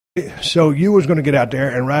So you was going to get out there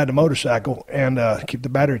and ride the motorcycle and keep the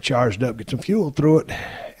battery charged up, get some fuel through it,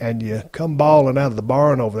 and you come bawling out of the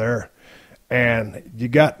barn over there, and you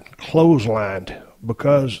got clotheslined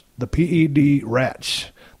because the PED rats,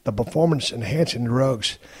 the performance-enhancing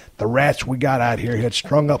drugs, the rats we got out here had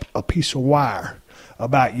strung up a piece of wire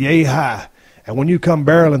about yay high, and when you come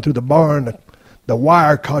barreling through the barn, the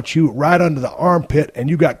wire caught you right under the armpit, and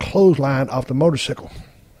you got clotheslined off the motorcycle.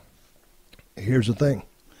 Here's the thing.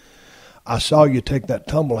 I saw you take that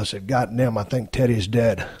tumble. I said, God damn, I think Teddy's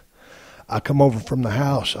dead. I come over from the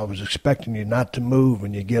house. I was expecting you not to move,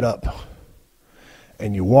 and you get up.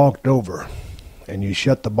 And you walked over, and you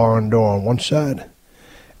shut the barn door on one side,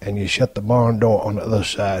 and you shut the barn door on the other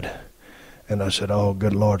side. And I said, oh,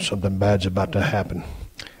 good Lord, something bad's about to happen.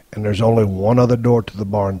 And there's only one other door to the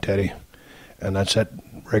barn, Teddy, and that's that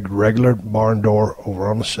regular barn door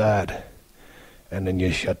over on the side. And then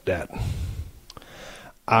you shut that.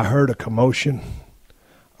 I heard a commotion.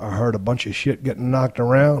 I heard a bunch of shit getting knocked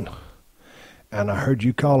around. And I heard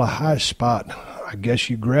you call a high spot. I guess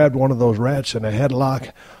you grabbed one of those rats in a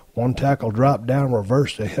headlock. One tackle dropped down,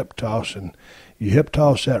 reversed a hip toss, and you hip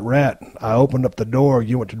tossed that rat. I opened up the door.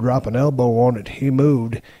 You went to drop an elbow on it. He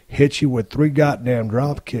moved, hit you with 3 goddamn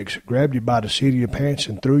drop kicks, grabbed you by the seat of your pants,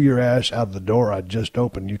 and threw your ass out the door I just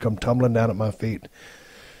opened. You come tumbling down at my feet.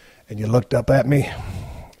 And you looked up at me,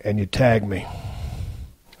 and you tagged me.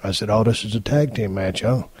 I said, oh, this is a tag team match,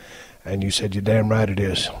 huh? And you said, you're damn right it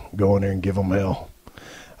is. Go in there and give them hell.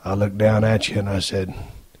 I looked down at you and I said,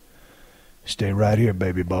 stay right here,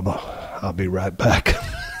 baby Bubba. I'll be right back.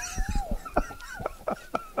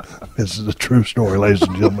 This is a true story, ladies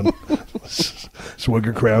and gentlemen.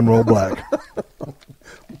 Swigger Crown Roll Black.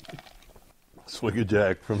 Swigger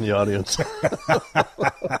Jack from the audience.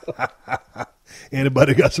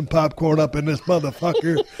 Anybody got some popcorn up in this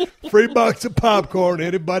motherfucker? Free box of popcorn.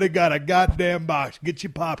 Anybody got a goddamn box? Get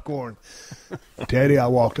your popcorn. Teddy, I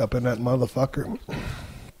walked up in that motherfucker.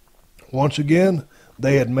 Once again,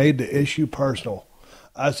 they had made the issue personal.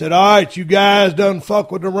 I said, all right, you guys done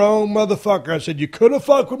fuck with the wrong motherfucker. I said, you could have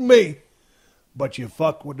fucked with me, but you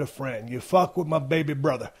fuck with a friend. You fuck with my baby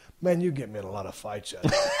brother. Man, you get me in a lot of fights out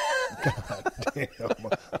there. God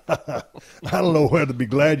damn. I don't know whether to be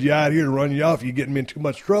glad you're out here to run you off. You're getting me in too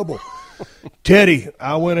much trouble. Teddy,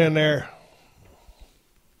 I went in there,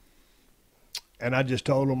 and I just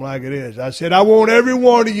told him like it is. I said, I want every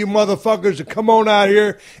one of you motherfuckers to come on out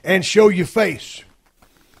here and show your face.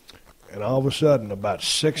 And all of a sudden, about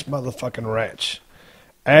 6 motherfucking rats,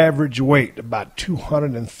 average weight about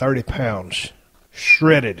 230 pounds,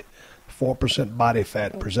 shredded, 4% body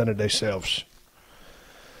fat, presented themselves.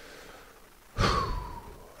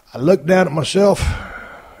 I looked down at myself,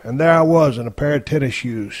 and there I was in a pair of tennis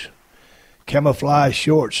shoes, camouflage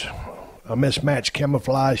shorts, a mismatched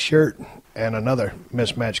camouflage shirt, and another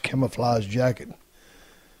mismatched camouflage jacket.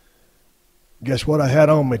 Guess what I had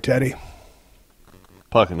on me, Teddy?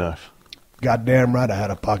 Pocket knife. Goddamn right I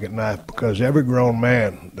had a pocket knife, because every grown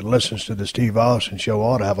man that listens to the Steve Austin show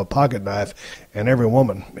ought to have a pocket knife, and every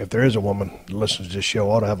woman, if there is a woman that listens to this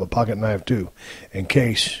show, ought to have a pocket knife too, in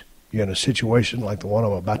case you're in a situation like the one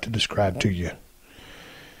I'm about to describe to you.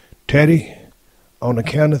 Teddy, on the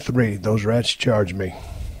count of 3, those rats charged me.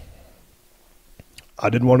 I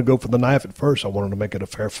didn't want to go for the knife at first. I wanted to make it a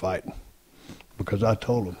fair fight, because I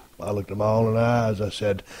told them, I looked them all in the eyes. I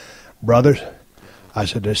said, brothers, I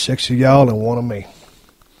said, there's 6 of y'all and 1 of me.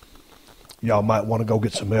 Y'all might want to go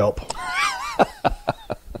get some help.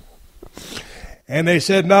 And they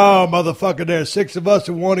said, no, motherfucker, there's 6 of us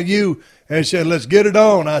and 1 of you. And they said, let's get it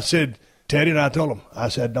on. I said, Teddy, and I told them, I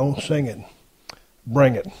said, don't sing it.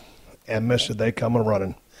 Bring it. And mister, they come a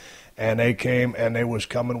running. And they came, and they was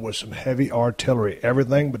coming with some heavy artillery,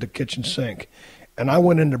 everything but the kitchen sink. And I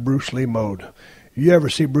went into Bruce Lee mode. You ever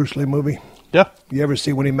see Bruce Lee movie? Yeah. You ever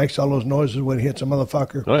see when he makes all those noises when he hits a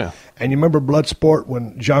motherfucker? Oh, yeah. And you remember Bloodsport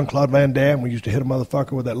when Jean-Claude Van Damme, we used to hit a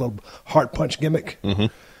motherfucker with that little heart punch gimmick? Mm-hmm.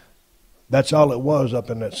 That's all it was up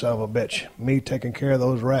in that son of a bitch. Me taking care of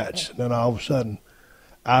those rats. And then all of a sudden,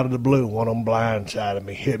 out of the blue, one of them blindsided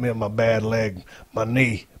me, hit me in my bad leg, my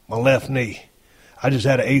knee, my left knee. I just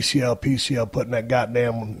had an ACL, PCL put in that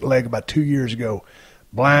goddamn leg about 2 years ago.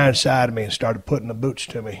 Blindsided me and started putting the boots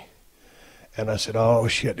to me. And I said, oh,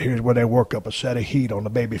 shit, here's where they work up a set of heat on the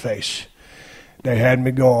baby face. They had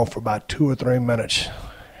me going for about 2 or 3 minutes.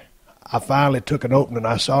 I finally took an opening.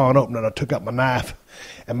 I saw an opening. I took up my knife,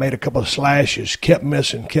 and made a couple of slashes, kept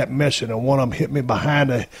missing, and one of them hit me in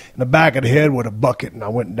the back of the head with a bucket, and I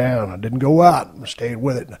went down. I didn't go out. I stayed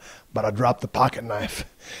with it, but I dropped the pocket knife.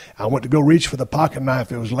 I went to go reach for the pocket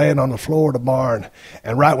knife. It was laying on the floor of the barn,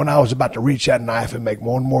 and right when I was about to reach that knife and make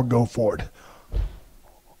one more go for it,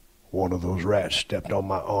 one of those rats stepped on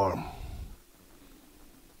my arm.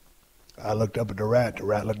 I looked up at the rat. The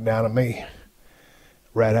rat looked down at me.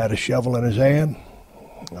 Rat had a shovel in his hand,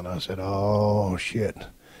 and I said, oh, shit.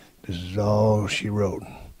 This is all she wrote.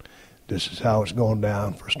 This is how it's going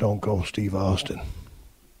down for Stone Cold Steve Austin.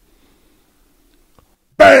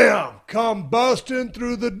 Bam! Come busting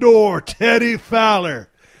through the door, Teddy Fowler.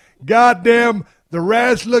 Goddamn, the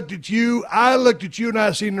rats looked at you, I looked at you, and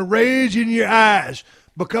I seen the rage in your eyes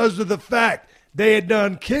because of the fact they had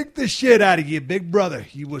done kicked the shit out of you, big brother.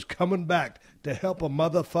 You was coming back to help a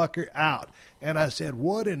motherfucker out. And I said,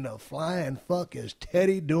 what in the flying fuck is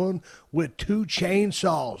Teddy doing with 2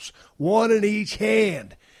 chainsaws, one in each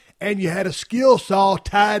hand, and you had a skill saw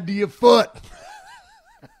tied to your foot?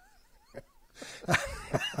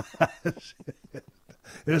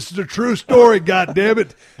 This is a true story,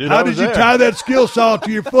 goddammit. Dude, how did you tie that skill saw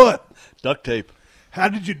to your foot? Duct tape. How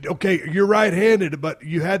did you, okay, you're right-handed, but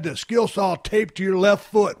you had the skill saw taped to your left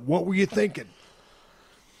foot. What were you thinking?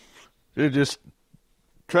 Dude, just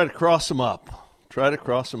try to cross them up.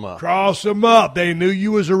 Cross them up. They knew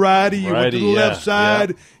you was a righty. You went to the left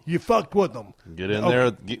side. You fucked with them. Get in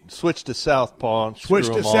there. Switch to southpaw. And Switch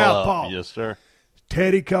to southpaw. Yes, sir.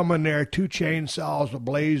 Teddy come in there, 2 chainsaws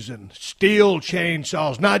ablazing, steel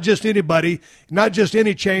chainsaws, not just anybody, not just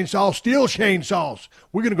any chainsaw, steel chainsaws.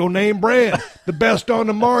 We're going to go name brand, the best on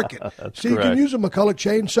the market. That's See, correct. You can use a McCulloch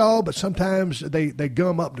chainsaw, but sometimes they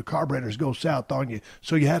gum up, the carburetors go south on you.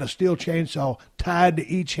 So you had a steel chainsaw tied to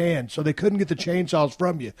each hand, so they couldn't get the chainsaws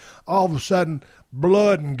from you. All of a sudden,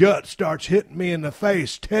 blood and guts starts hitting me in the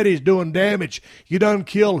face. Teddy's doing damage. You done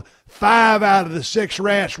killed 5 out of the 6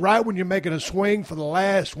 rats. Right when you're making a swing for the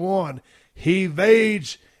last one, he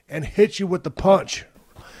evades and hits you with the punch.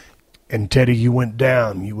 And Teddy, you went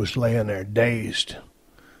down. You was laying there dazed.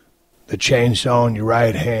 The chainsaw in your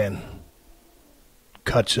right hand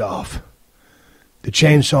cuts off. The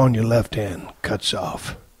chainsaw in your left hand cuts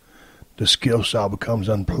off. The skill saw becomes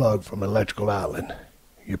unplugged from an electrical outlet.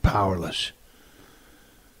 You're powerless.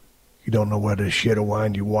 You don't know where to shit or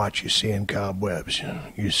wind. You watch, you're seeing cobwebs.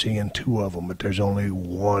 You're seeing 2 of them, but there's only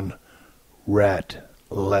 1 rat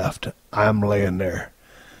left. I'm laying there,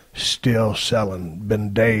 still selling,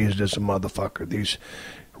 been dazed as a motherfucker. These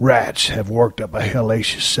rats have worked up a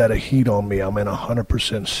hellacious set of heat on me. I'm in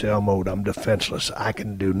 100% cell mode. I'm defenseless. I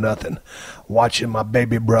can do nothing. Watching my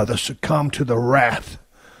baby brother succumb to the wrath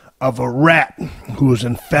of a rat who is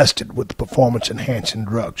infested with performance-enhancing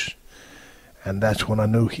drugs. And that's when I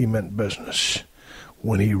knew he meant business,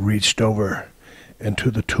 when he reached over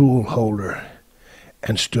into the tool holder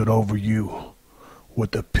and stood over you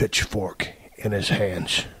with a pitchfork in his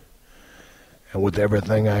hands. And with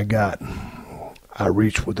everything I got, I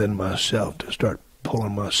reached within myself to start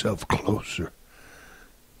pulling myself closer,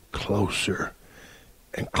 closer,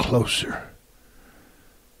 and closer.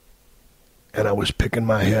 And I was picking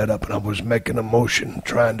my head up and I was making a motion,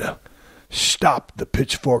 trying to stop the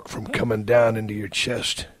pitchfork from coming down into your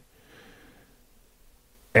chest.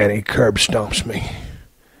 And he curb stomps me.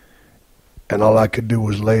 And all I could do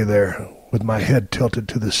was lay there with my head tilted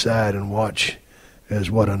to the side and watch as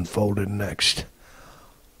what unfolded next.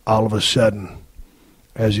 All of a sudden,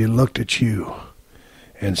 as he looked at you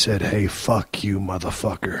and said, "Hey, fuck you,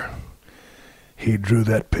 motherfucker," he drew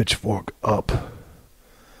that pitchfork up,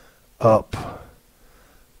 up,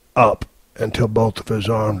 up, until both of his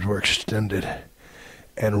arms were extended.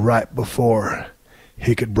 And right before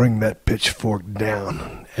he could bring that pitchfork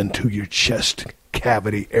down into your chest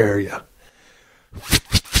cavity area,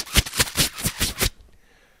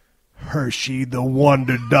 Hershey, the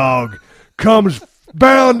wonder dog, comes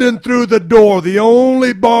bounding through the door, the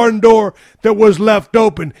only barn door that was left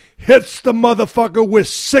open, hits the motherfucker with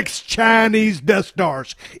 6 Chinese Death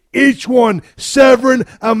Stars, each one severing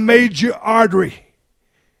a major artery.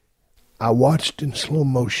 I watched in slow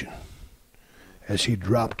motion as he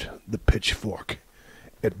dropped the pitchfork.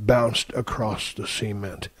 It bounced across the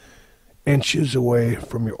cement, inches away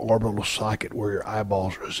from your orbital socket where your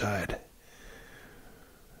eyeballs reside.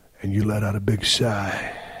 And you let out a big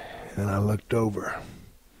sigh, and I looked over,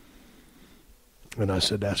 and I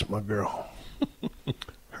said, "That's my girl."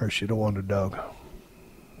 Hershey the Wonder Dog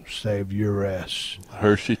saved your ass.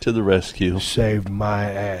 Hershey to the rescue. Saved my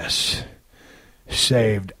ass.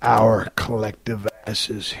 Saved our collective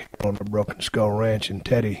asses here on the Broken Skull Ranch. And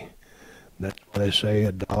Teddy, that's why they say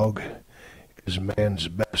a dog is man's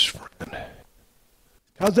best friend.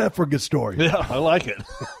 How's that for a good story? Yeah, I like it.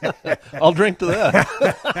 I'll drink to that.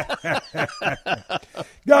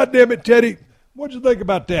 God damn it, Teddy. What'd you think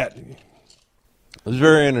about that? It was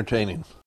very entertaining.